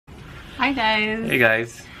Hi guys. Hey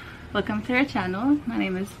guys. Welcome to our channel. My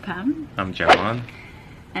name is Pam. I'm Jawan.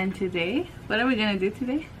 And today, what are we gonna do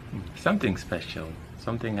today? Something special.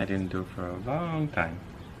 Something I didn't do for a long time.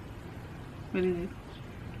 What is it?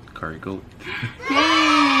 Curry goat. Yay!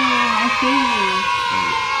 My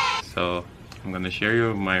favorite. So I'm gonna share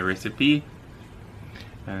you my recipe.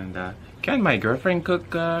 And can my girlfriend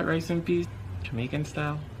cook rice and peas Jamaican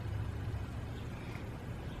style?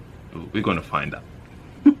 We're gonna find out.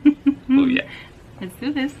 Oh yeah. Let's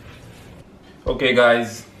do this. Okay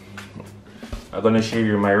guys, I'm gonna share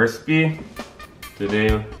you my recipe.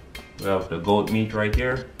 Today we have the goat meat right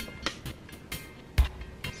here.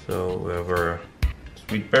 So we have our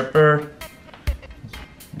sweet pepper,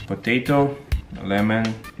 potato,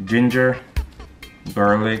 lemon, ginger,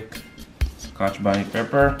 garlic, scotch bonnet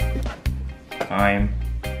pepper, thyme,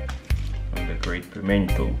 and the great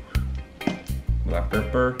pimento, black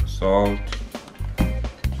pepper, salt,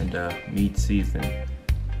 and meat seasoning,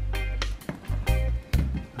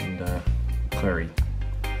 and curry.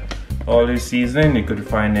 All this seasoning you could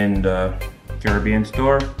find in the Caribbean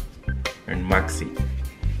store in Maxi.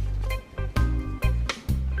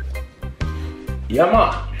 Yeah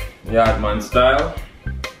man, YAAD man style.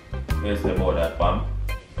 Let's say about that, Pam.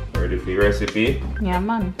 Ready for your recipe? Yeah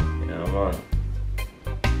man. Yeah man.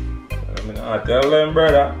 So I'm gonna tell them,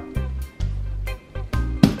 brother.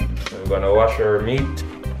 So we're gonna wash our meat.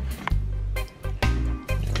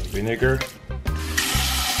 Vinegar.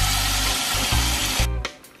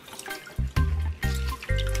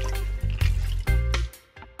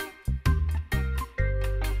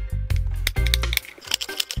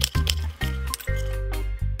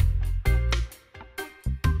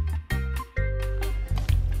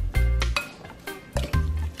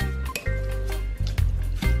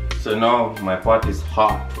 So now my pot is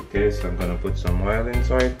hot, okay? So I'm gonna put some oil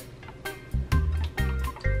inside.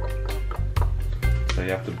 So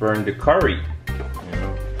you have to burn the curry, you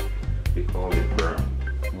know, we call it burn.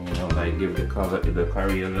 You know, like give the color to the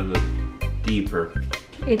curry a little deeper.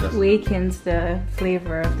 It awakens the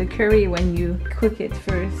flavor of the curry when you cook it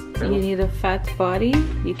first. So you need a fat body.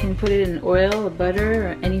 You can put it in oil or butter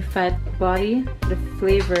or any fat body. The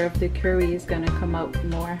flavor of the curry is gonna come out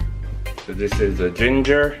more. So this is the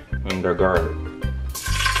ginger and the garlic.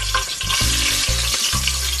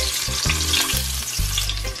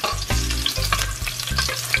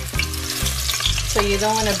 So you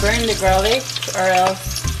don't want to burn the garlic or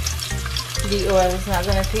else the oil is not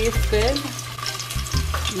going to taste good.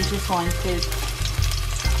 You just want it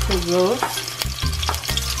to roast.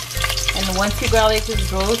 And once the garlic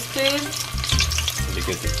is roasted,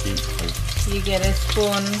 you get a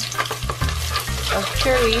spoon of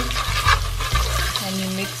curry and you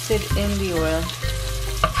mix it in the oil.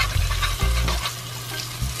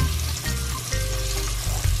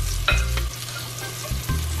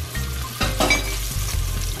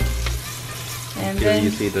 And Here then you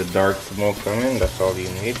see the dark smoke coming, that's all you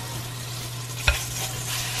need.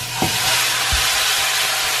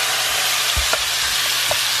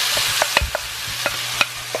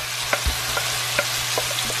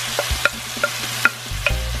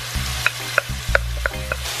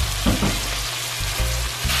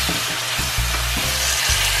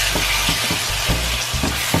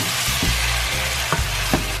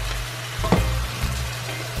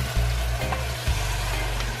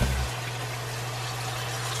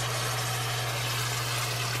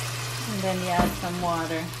 And then you add some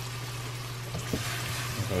water.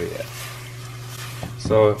 Oh yeah.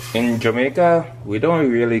 So in Jamaica, we don't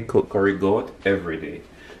really cook curry goat every day.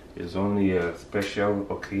 It's only a special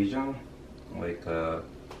occasion, like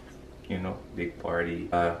you know, big party,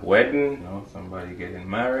 wedding, you know, somebody getting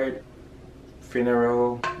married,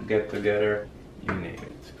 funeral, get together, you name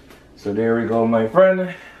it. So there we go, my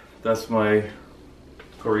friend. That's my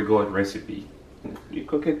curry goat recipe. You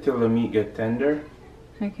cook it till the meat get tender.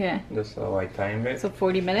 Okay. That's how I time it. So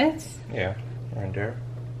 40 minutes? Yeah, right there.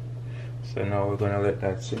 So now we're gonna let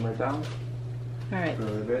that simmer down. Alright. For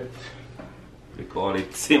a bit. We call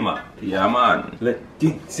it simmer. Yeah man. Let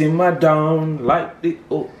it simmer down like the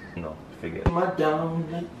old. No, forget. Simmer down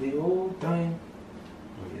like the old time.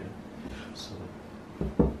 Oh yeah. So.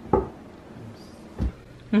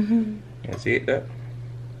 You see it there?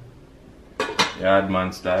 YAAD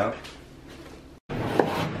man style.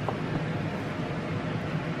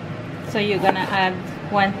 So you're gonna add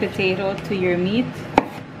 1 potato to your meat.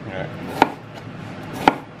 Yeah.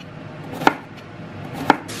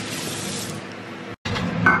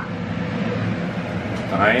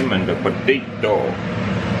 Thyme and the potato.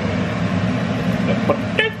 The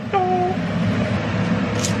potato.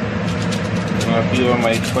 I feel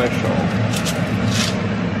my special.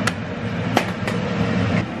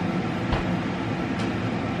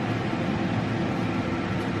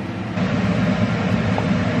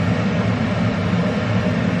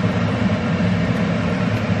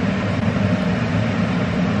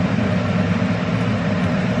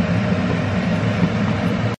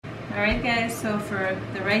 Alright guys, so for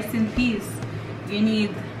the rice and peas, you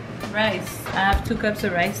need rice. I have 2 cups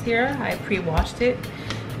of rice here. I pre-washed it.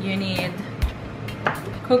 You need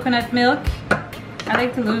coconut milk. I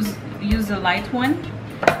like to use the light one,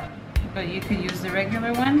 but you could use the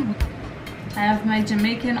regular one. I have my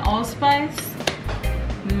Jamaican allspice,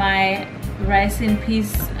 my rice and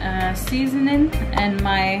peas seasoning, and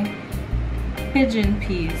my pigeon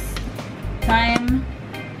peas, thyme,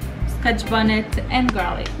 scotch bonnet, and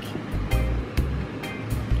garlic.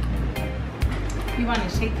 You want to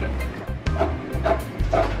shake it.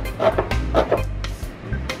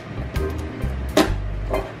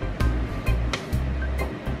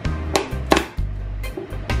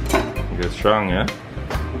 Get strong, yeah?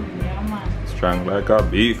 Yeah, man. Strong like a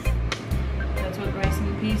beef. That's what rice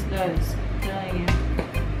and peas does. I'm telling you.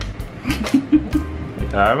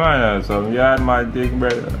 Yeah, man, so YAAD my big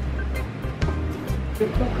brother. The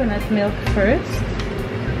coconut milk first,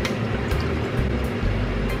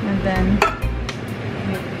 and then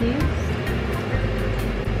your peas.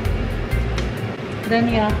 Then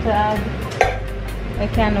you have to add a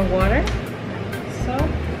can of water. So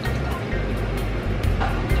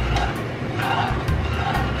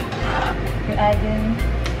you add in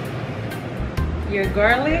your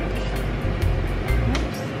garlic.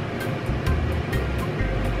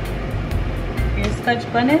 Your scotch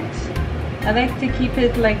bonnet. I like to keep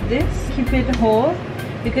it like this, keep it whole,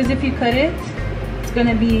 because if you cut it, it's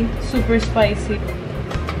gonna be super spicy.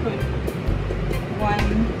 Put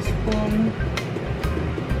 1 spoon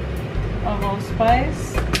of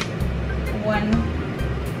allspice, 1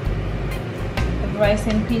 of rice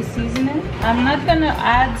and peas seasoning. I'm not gonna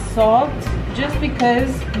add salt just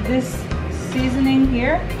because this seasoning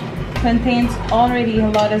here contains already a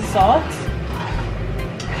lot of salt.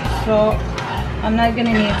 So I'm not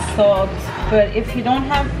gonna need salt, but if you don't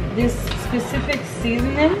have this specific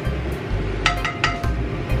seasoning,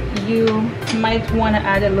 you might want to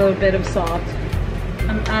add a little bit of salt.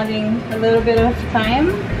 I'm adding a little bit of thyme.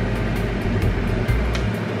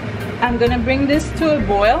 I'm gonna bring this to a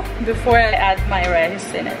boil before I add my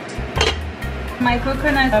rice in it. My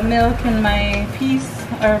coconut milk and my peas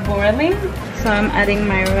are boiling, so I'm adding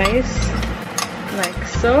my rice like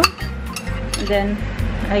so. And then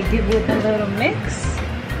I give it a little mix.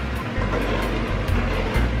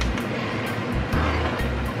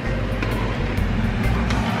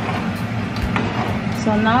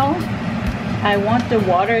 So now I want the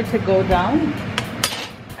water to go down.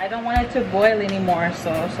 I don't want it to boil anymore,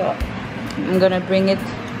 so I'm gonna bring it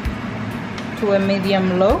to a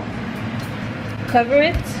medium low. Cover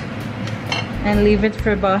it and leave it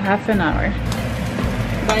for about half an hour.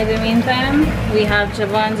 By the meantime, we have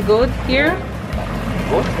Javon's goat here.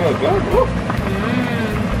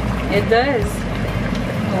 It does.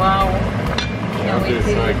 Wow. Can't wait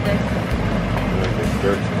to eat this.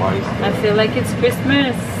 I feel like it's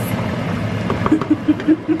Christmas.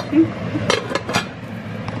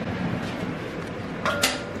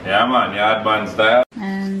 Yeah man, YAAD man style.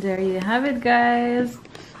 And there you have it guys.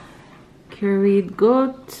 Curried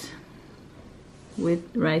goat with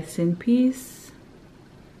rice and peas.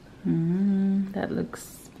 That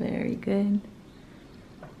looks very good.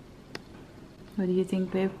 What do you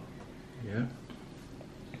think, babe? Yeah.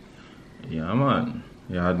 Yeah man.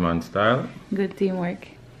 YAAD man style. Good teamwork.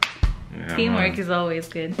 Yeah, Teamwork man. is always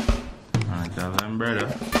good. I tell them brother.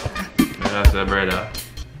 That's a brother.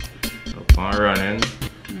 Up and running.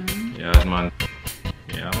 YAAD man.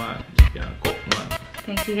 Yeah man. You can't cook man.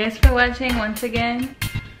 Thank you guys for watching once again.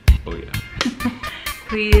 Oh yeah.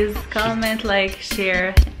 Please comment, like,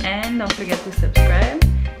 share, and don't forget to subscribe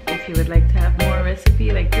if you would like to have more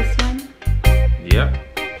recipe like this one. Yeah.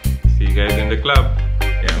 See you guys in the club.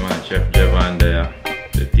 Yeah man, Chef Javon there,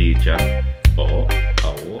 the teacher. Oh.